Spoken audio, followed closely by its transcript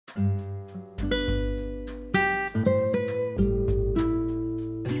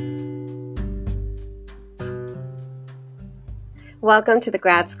Welcome to the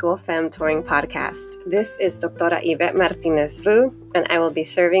Grad School Femtoring Podcast. This is Doctora Yvette Martinez Vu, and I will be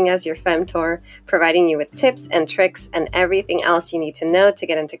serving as your femtor, providing you with tips and tricks and everything else you need to know to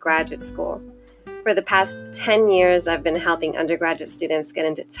get into graduate school. For the past 10 years, I've been helping undergraduate students get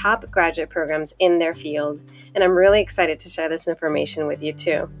into top graduate programs in their field, and I'm really excited to share this information with you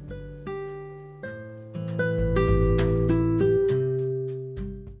too.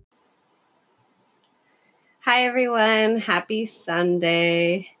 Hi everyone, happy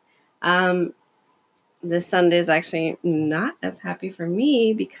Sunday. This Sunday is actually not as happy for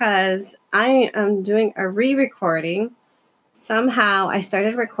me because I am doing a re-recording. Somehow I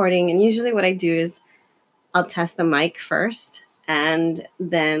started recording, and usually what I do is I'll test the mic first and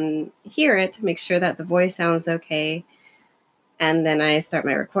then hear it to make sure that the voice sounds okay, and then I start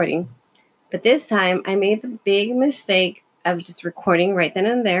my recording. But this time I made the big mistake of just recording right then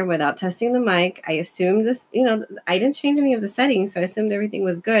and there without testing the mic. I assumed this, I didn't change any of the settings, so I assumed everything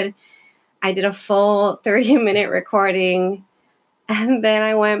was good. I did a full 30-minute recording, and then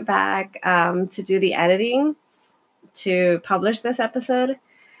I went back to do the editing to publish this episode.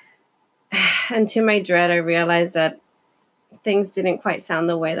 And to my dread, I realized that things didn't quite sound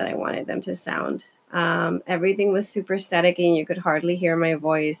the way that I wanted them to sound. Everything was super static, and you could hardly hear my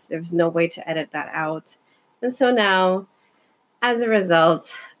voice. There was no way to edit that out. And so now, as a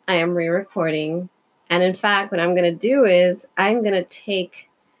result, I am re-recording. And in fact, what I'm going to do is I'm going to tell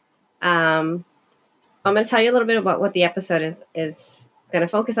you a little bit about what the episode is going to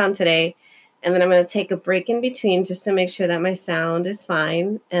focus on today. And then I'm going to take a break in between just to make sure that my sound is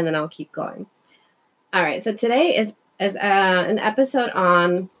fine. And then I'll keep going. All right. So today is an episode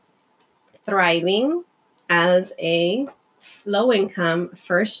on thriving as a low-income,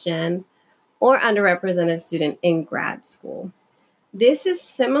 first-gen, or underrepresented student in grad school. This is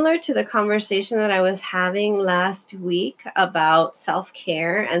similar to the conversation that I was having last week about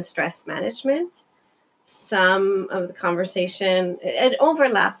self-care and stress management. Some of the conversation, it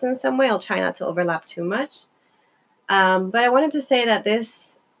overlaps in some way. I'll try not to overlap too much. But I wanted to say that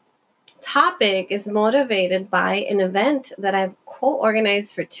this topic is motivated by an event that I've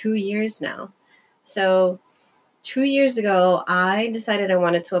co-organized for 2 years now. So 2 years ago, I decided I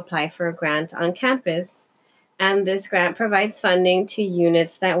wanted to apply for a grant on campus. And this grant provides funding to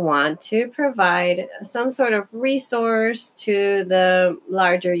units that want to provide some sort of resource to the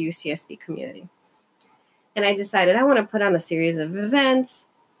larger UCSB community. And I decided I want to put on a series of events.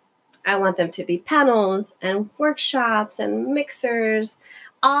 I want them to be panels and workshops and mixers,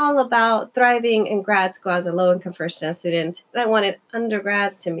 all about thriving in grad school as a low-income first-gen student. And I wanted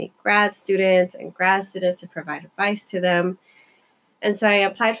undergrads to meet grad students and grad students to provide advice to them. And so I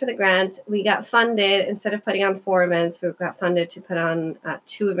applied for the grant. We got funded. Instead of putting on 4 events, we got funded to put on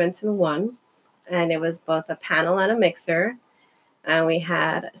 2 events in one. And it was both a panel and a mixer. And we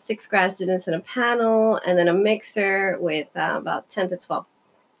had 6 grad students in a panel, and then a mixer with about 10 to 12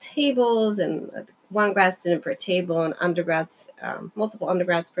 tables, and 1 grad student per table, and undergrads, multiple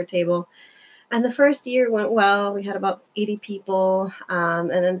undergrads per table. And the first year went well. We had about 80 people.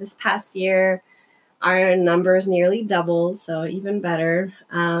 And then this past year, our numbers nearly doubled, so even better.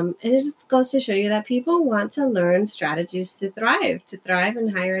 And it just goes to show you that people want to learn strategies to thrive in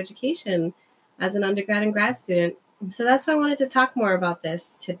higher education as an undergrad and grad student. So that's why I wanted to talk more about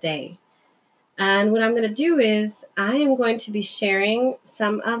this today. And what I'm going to do is I am going to be sharing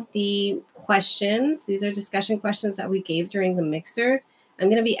some of the questions. These are discussion questions that we gave during the mixer. I'm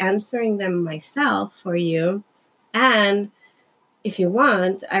going to be answering them myself for you. And if you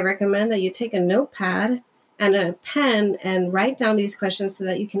want, I recommend that you take a notepad and a pen and write down these questions so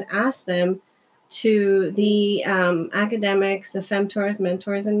that you can ask them to the academics, the femtors,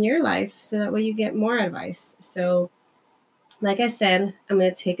 mentors in your life, so that way you get more advice. So, like I said, I'm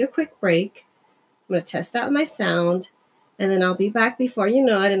going to take a quick break. I'm going to test out my sound, and then I'll be back before you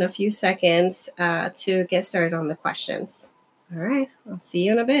know it in a few seconds to get started on the questions. All right, I'll see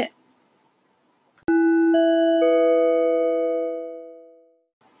you in a bit.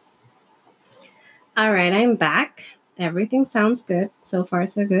 All right, I'm back. Everything sounds good. So far,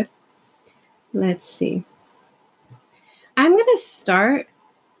 so good. Let's see. I'm going to start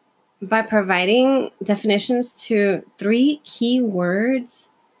by providing definitions to 3 key words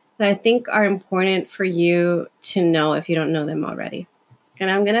that I think are important for you to know if you don't know them already. And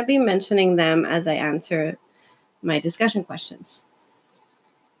I'm going to be mentioning them as I answer my discussion questions.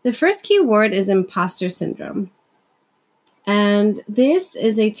 The first key word is imposter syndrome. And this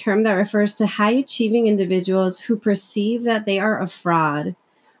is a term that refers to high-achieving individuals who perceive that they are a fraud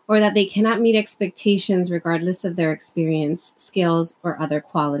or that they cannot meet expectations regardless of their experience, skills, or other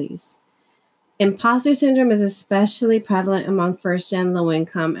qualities. Imposter syndrome is especially prevalent among first-gen,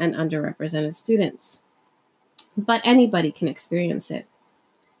 low-income, and underrepresented students, but anybody can experience it.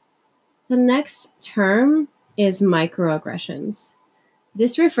 The next term is microaggressions.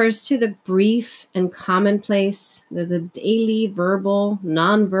 This refers to the brief and commonplace, the daily verbal,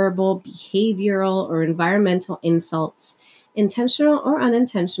 nonverbal, behavioral, or environmental insults, intentional or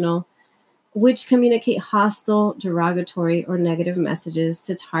unintentional, which communicate hostile, derogatory, or negative messages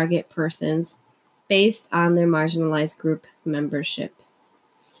to target persons based on their marginalized group membership.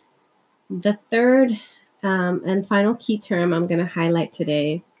 The third and final key term I'm going to highlight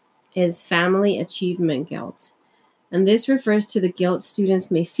today is family achievement guilt. And this refers to the guilt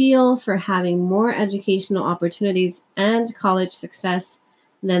students may feel for having more educational opportunities and college success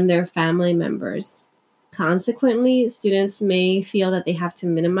than their family members. Consequently, students may feel that they have to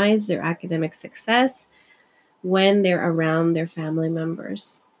minimize their academic success when they're around their family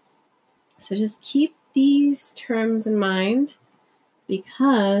members. So just keep these terms in mind,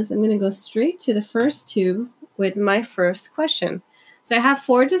 because I'm going to go straight to the first two with my first question. So I have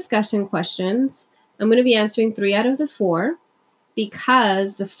 4 discussion questions. I'm going to be answering 3 out of the 4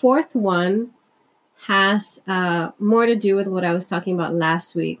 because the fourth one has more to do with what I was talking about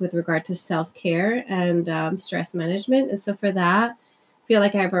last week with regard to self-care and stress management. And so for that, I feel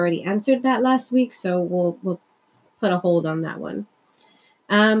like I've already answered that last week, so we'll put a hold on that one.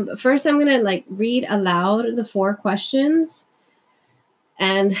 First, I'm going to read aloud the 4 questions,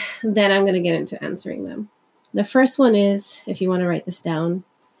 and then I'm going to get into answering them. The first one is, if you want to write this down,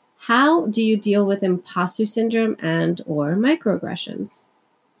 how do you deal with imposter syndrome and or microaggressions?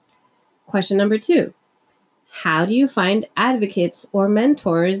 Question number 2, how do you find advocates or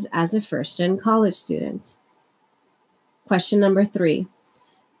mentors as a first-gen college student? Question number 3,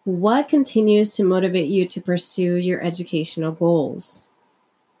 what continues to motivate you to pursue your educational goals?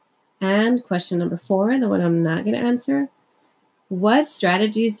 And question number 4, the one I'm not going to answer, what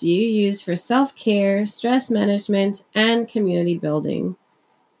strategies do you use for self-care, stress management, and community building?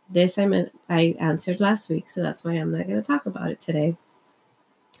 This I answered last week, so that's why I'm not going to talk about it today.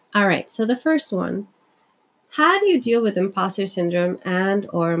 All right, so the first one, how do you deal with imposter syndrome and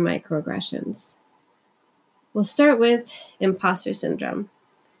or microaggressions? We'll start with imposter syndrome.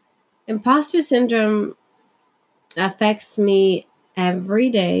 Imposter syndrome affects me every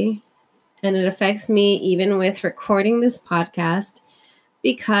day, and it affects me even with recording this podcast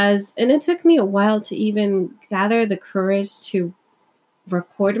and it took me a while to even gather the courage to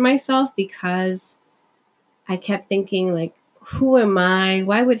record myself, because I kept thinking, who am I?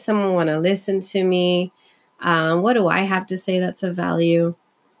 Why would someone want to listen to me? What do I have to say that's of value?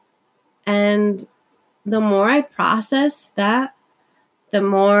 And the more I process that, the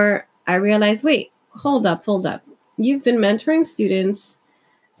more I realize, wait, hold up. You've been mentoring students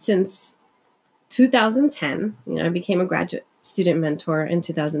since 2010. I became a graduate student mentor in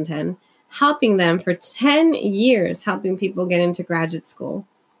 2010, helping them for 10 years, helping people get into graduate school,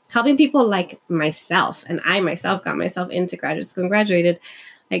 helping people like myself. And I myself got myself into graduate school and graduated,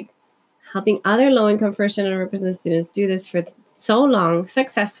 helping other low-income first-gen and underrepresented students do this for so long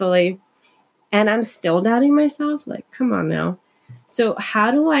successfully. And I'm still doubting myself. Come on now. So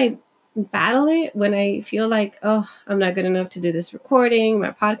how do I battle it when I feel like, oh, I'm not good enough to do this recording.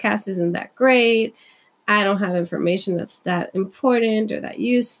 My podcast isn't that great. I don't have information that's that important or that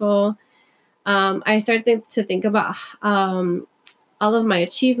useful. I started to think about all of my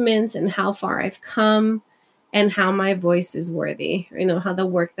achievements and how far I've come and how my voice is worthy, how the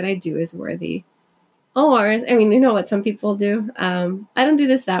work that I do is worthy. Or, what some people do. I don't do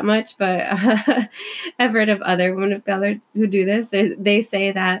this that much, but I've heard of other women of color who do this. They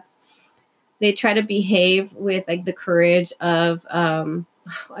say that they try to behave with the courage of, I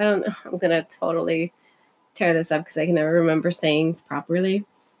don't know, I'm going to totally tear this up because I can never remember sayings properly,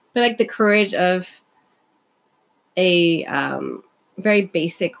 but the courage of a very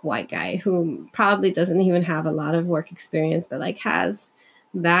basic white guy who probably doesn't even have a lot of work experience, but has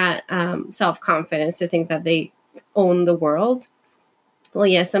that self-confidence to think that they own the world. Well,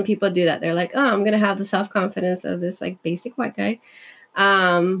 yeah, some people do that. They're like, oh, I'm going to have the self-confidence of this basic white guy,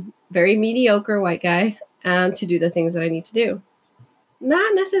 very mediocre white guy, to do the things that I need to do.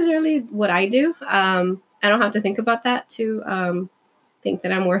 Not necessarily what I do. I don't have to think about that to think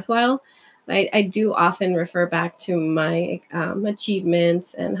that I'm worthwhile. I do often refer back to my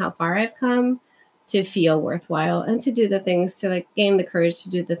achievements and how far I've come to feel worthwhile and to do the things, to gain the courage to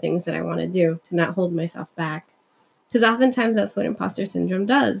do the things that I want to do, to not hold myself back. Because oftentimes that's what imposter syndrome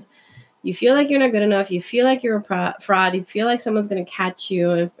does. You feel like you're not good enough. You feel like you're a fraud. You feel like someone's going to catch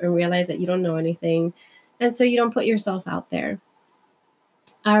you and realize that you don't know anything. And so you don't put yourself out there.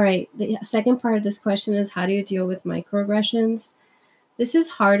 All right. The second part of this question is, how do you deal with microaggressions? This is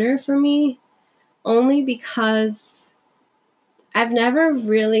harder for me only because I've never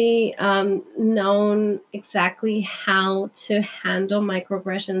really known exactly how to handle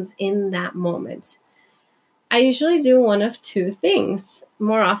microaggressions in that moment. I usually do one of two things.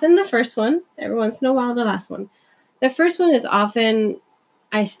 More often, the first one, every once in a while, the last one. The first one is often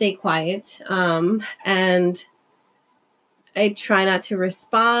I stay quiet and I try not to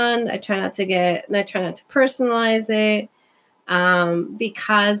respond. I try not to personalize it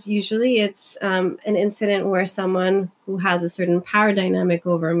because usually it's an incident where someone who has a certain power dynamic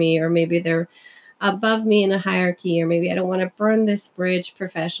over me, or maybe they're above me in a hierarchy, or maybe I don't want to burn this bridge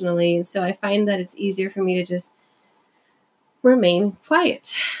professionally. So I find that it's easier for me to just remain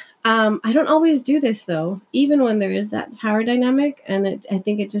quiet. I don't always do this though, even when there is that power dynamic. And I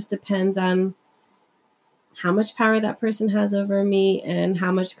think it just depends on how much power that person has over me and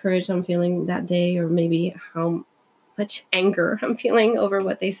how much courage I'm feeling that day, or maybe how much anger I'm feeling over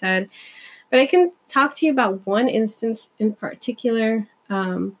what they said. But I can talk to you about one instance in particular.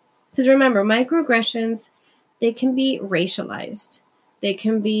 Because remember, microaggressions, they can be racialized, they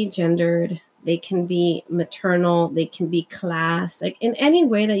can be gendered, they can be maternal, they can be class, like in any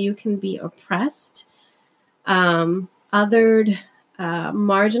way that you can be oppressed, othered,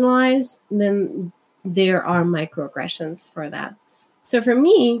 marginalized, then there are microaggressions for that. So for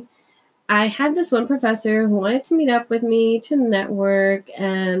me, I had this one professor who wanted to meet up with me to network,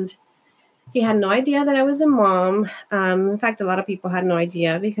 and he had no idea that I was a mom. In fact, a lot of people had no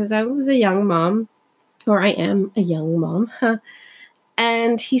idea because I was a young mom, or I am a young mom.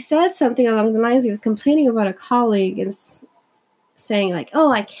 And he said something along the lines, he was complaining about a colleague and saying like,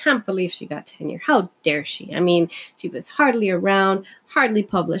 oh, I can't believe she got tenure. How dare she? I mean, she was hardly around, hardly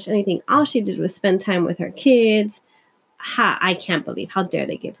published anything. All she did was spend time with her kids. I can't believe, how dare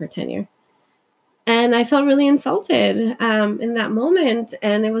they give her tenure? And I felt really insulted in that moment.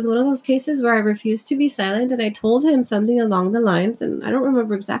 And it was one of those cases where I refused to be silent. And I told him something along the lines, and I don't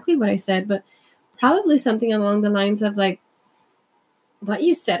remember exactly what I said, but probably something along the lines of like, what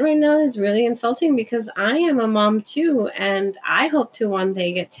you said right now is really insulting because I am a mom too. And I hope to one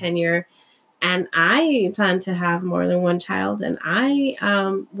day get tenure. And I plan to have more than one child. And I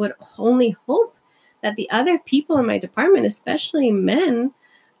would only hope that the other people in my department, especially men,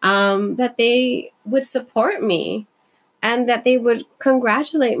 that they would support me and that they would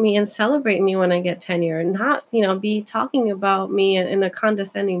congratulate me and celebrate me when I get tenure, and not, be talking about me in a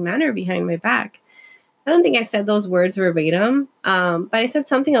condescending manner behind my back. I don't think I said those words verbatim, but I said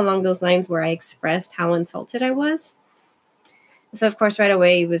something along those lines where I expressed how insulted I was. So, of course, right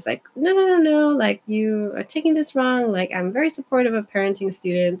away, he was like, no, no, no, no, like, you are taking this wrong. Like, I'm very supportive of parenting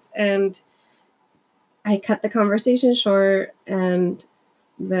students. And I cut the conversation short and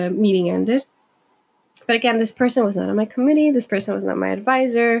the meeting ended. But again, this person was not on my committee. This person was not my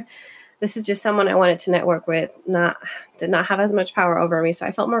advisor. This is just someone I wanted to network with, did not have as much power over me. So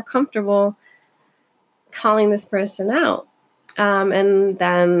I felt more comfortable calling this person out. And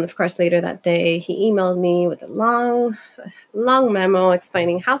then, of course, later that day, he emailed me with a long memo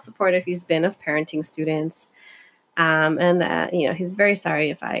explaining how supportive he's been of parenting students. And that, he's very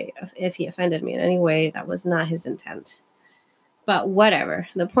sorry if he offended me in any way. That was not his intent. But whatever.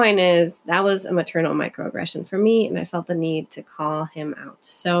 The point is, that was a maternal microaggression for me, and I felt the need to call him out.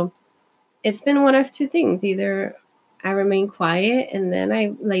 So it's been one of two things. Either I remain quiet and then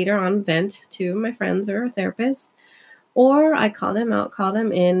I later on vent to my friends or a therapist, or I call them out, call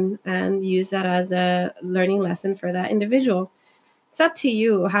them in, and use that as a learning lesson for that individual. It's up to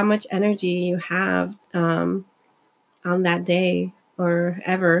you how much energy you have on that day or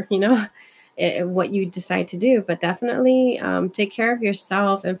ever, what you decide to do. But definitely take care of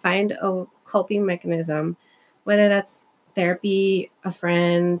yourself and find a coping mechanism, whether that's therapy, a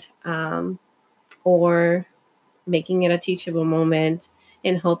friend, or making it a teachable moment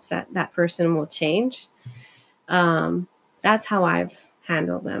in hopes that that person will change. That's how I've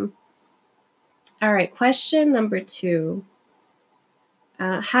handled them. All right, question number 2.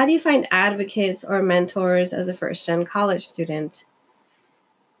 How do you find advocates or mentors as a first-gen college student?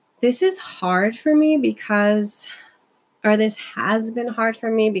 This is hard for me this has been hard for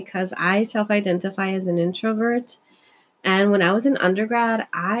me because I self-identify as an introvert. And when I was in undergrad,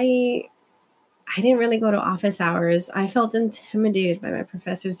 I didn't really go to office hours. I felt intimidated by my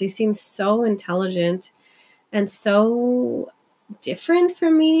professors. They seemed so intelligent and so different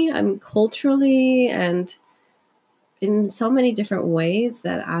from me. I mean, culturally and in so many different ways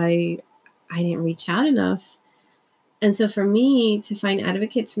that I didn't reach out enough. And so for me to find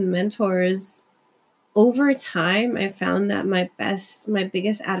advocates and mentors, over time, I found that my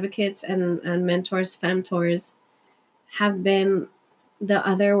biggest advocates and mentors, femtors, have been the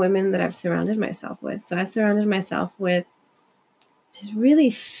other women that I've surrounded myself with. So I've surrounded myself with just really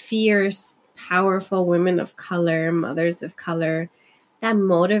fierce, powerful women of color, mothers of color that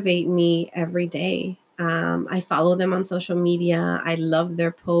motivate me every day. I follow them on social media. I love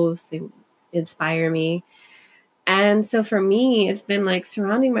their posts. They inspire me. And so for me, it's been like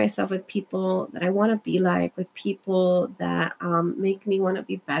surrounding myself with people that I want to be like, with people that make me want to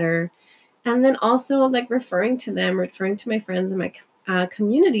be better. And then also like referring to my friends and my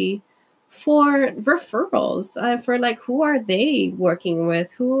community for referrals, for like, who are they working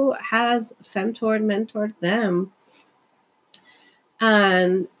with? Who has mentored them?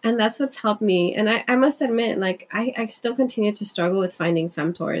 And that's what's helped me. And I must admit, like, I still continue to struggle with finding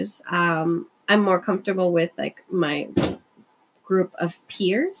femtors. I'm more comfortable with like my group of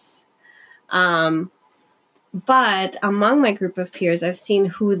peers. But among my group of peers, I've seen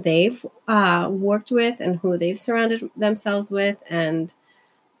who they've worked with and who they've surrounded themselves with, and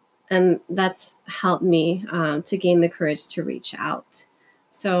that's helped me to gain the courage to reach out.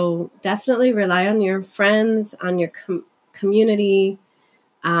 So definitely rely on your friends, on your community,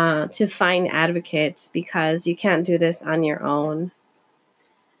 to find advocates, because you can't do this on your own.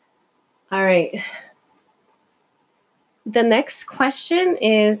 All right. The next question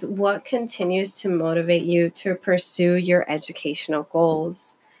is, what continues to motivate you to pursue your educational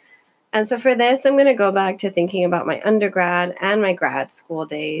goals? And so for this, I'm going to go back to thinking about my undergrad and my grad school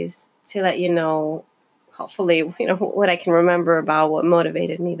days to let you know, hopefully, what I can remember about what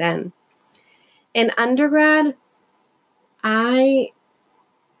motivated me then. In undergrad, my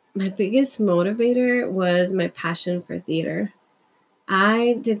biggest motivator was my passion for theater.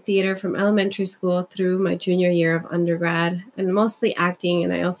 I did theater from elementary school through my junior year of undergrad, and mostly acting,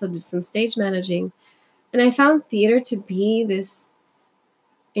 and I also did some stage managing. And I found theater to be this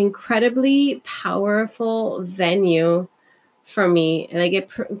incredibly powerful venue for me. Like, it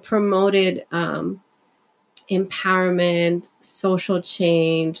promoted empowerment, social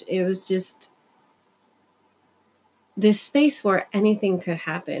change. It was just this space where anything could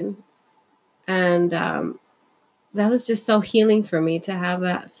happen. And that was just so healing for me to have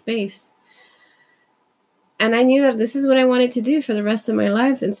that space. And I knew that this is what I wanted to do for the rest of my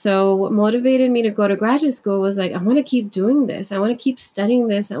life. And so what motivated me to go to graduate school was like, I want to keep doing this. I want to keep studying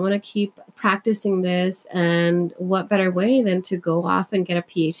this. I want to keep practicing this. And what better way than to go off and get a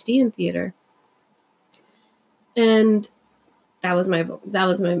PhD in theater? And that was my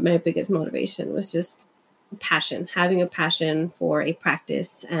biggest motivation, was just passion, having a passion for a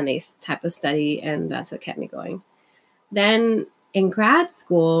practice and a type of study. And that's what kept me going. Then in grad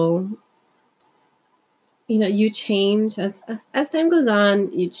school, you change as time goes on,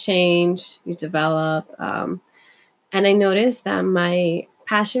 you change, you develop. And I noticed that my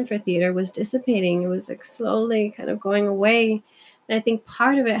passion for theater was dissipating. It was like slowly kind of going away. And I think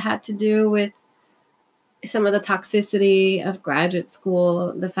part of it had to do with some of the toxicity of graduate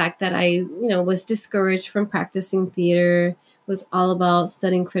school, the fact that I, was discouraged from practicing theater, was all about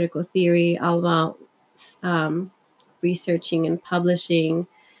studying critical theory, all about researching and publishing.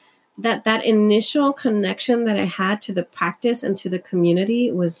 That initial connection that I had to the practice and to the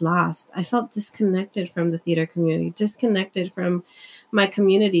community was lost. I felt disconnected from the theater community, disconnected from my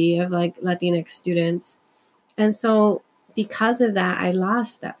community of like Latinx students. And so because of that, I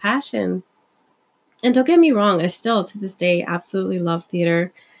lost that passion. And don't get me wrong, I still to this day absolutely love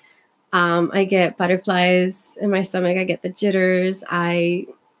theater. I get butterflies in my stomach. I get the jitters. I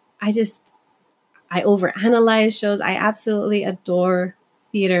overanalyze shows. I absolutely adore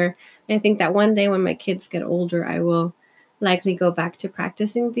theater. And I think that one day when my kids get older, I will likely go back to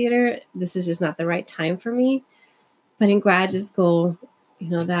practicing theater. This is just not the right time for me. But in graduate school,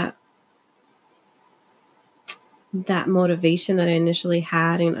 that motivation that I initially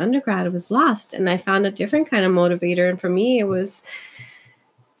had in undergrad was lost, and I found a different kind of motivator. And for me, it was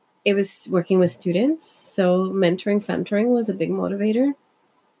working with students. So femtoring was a big motivator.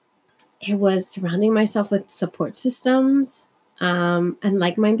 It was surrounding myself with support systems and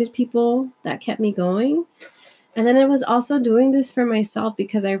like-minded people that kept me going. And then I was also doing this for myself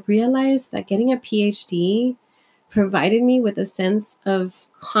because I realized that getting a PhD provided me with a sense of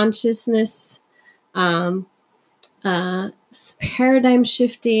consciousness, paradigm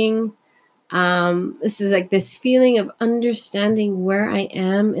shifting. This is like this feeling of understanding where I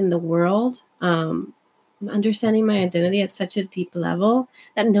am in the world, understanding my identity at such a deep level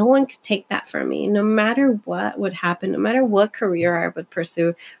that no one could take that from me, no matter what would happen, no matter what career I would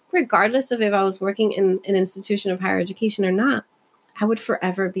pursue, regardless of if I was working in an institution of higher education or not. I would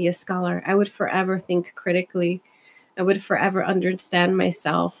forever be a scholar. I would forever think critically. I would forever understand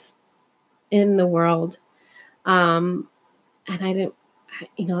myself in the world. And I didn't,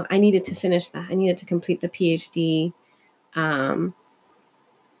 I needed to finish that. I needed to complete the PhD.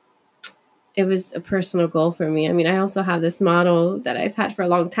 It was a personal goal for me. I mean, I also have this motto that I've had for a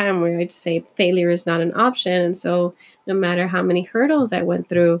long time where I just say failure is not an option. And so no matter how many hurdles I went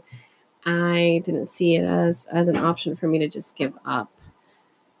through, I didn't see it as an option for me to just give up.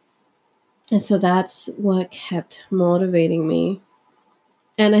 And so that's what kept motivating me.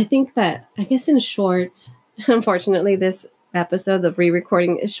 And I think that, I guess in short, unfortunately, this episode, the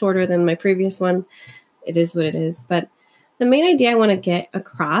re-recording, is shorter than my previous one. It is what it is. But the main idea I want to get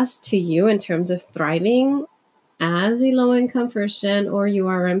across to you in terms of thriving as a low-income first gen or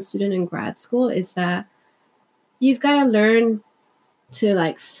URM student in grad school is that you've got to learn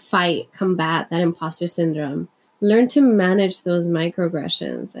to combat that imposter syndrome. Learn to manage those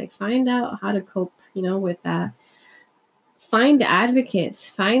microaggressions. Find out how to cope, with that. Find advocates,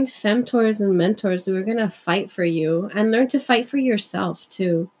 find femtors and mentors who are going to fight for you, and learn to fight for yourself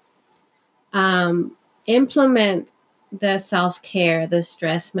too. Implement the self-care, the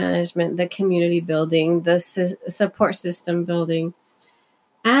stress management, the community building, the support system building,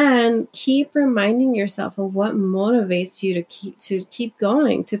 and keep reminding yourself of what motivates you to keep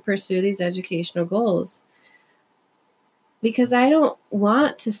going, to pursue these educational goals. Because I don't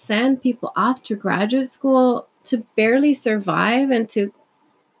want to send people off to graduate school to barely survive and to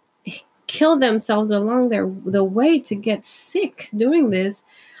kill themselves along the way, to get sick doing this.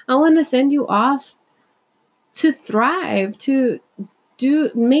 I want to send you off to thrive, to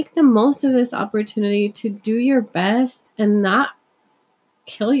make the most of this opportunity, to do your best and not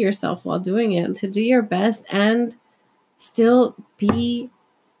kill yourself while doing it, to do your best and still be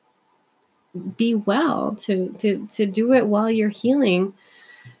well, to do it while you're healing.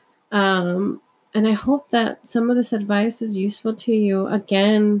 And I hope that some of this advice is useful to you.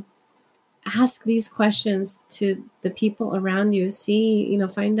 Again, ask these questions to the people around you. See,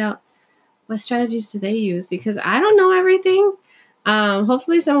 find out what strategies do they use, because I don't know everything.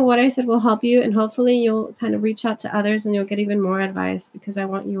 Hopefully some of what I said will help you, and hopefully you'll kind of reach out to others and you'll get even more advice, because I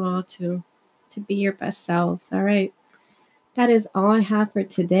want you all to be your best selves. All right. That is all I have for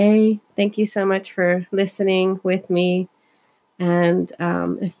today. Thank you so much for listening with me. And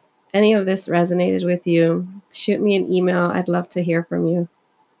if any of this resonated with you, shoot me an email. I'd love to hear from you.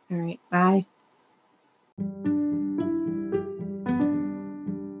 All right. Bye.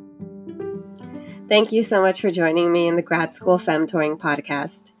 Thank you so much for joining me in the Grad School Femtoring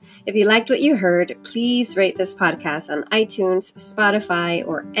podcast. If you liked what you heard, please rate this podcast on iTunes, Spotify,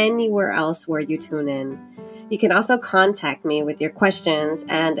 or anywhere else where you tune in. You can also contact me with your questions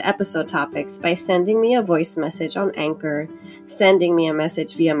and episode topics by sending me a voice message on Anchor, sending me a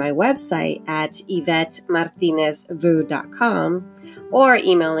message via my website at YvetteMartinezVu.com, or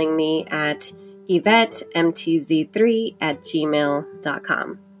emailing me at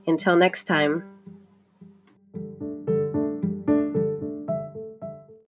YvetteMTZ3@gmail.com. Until next time.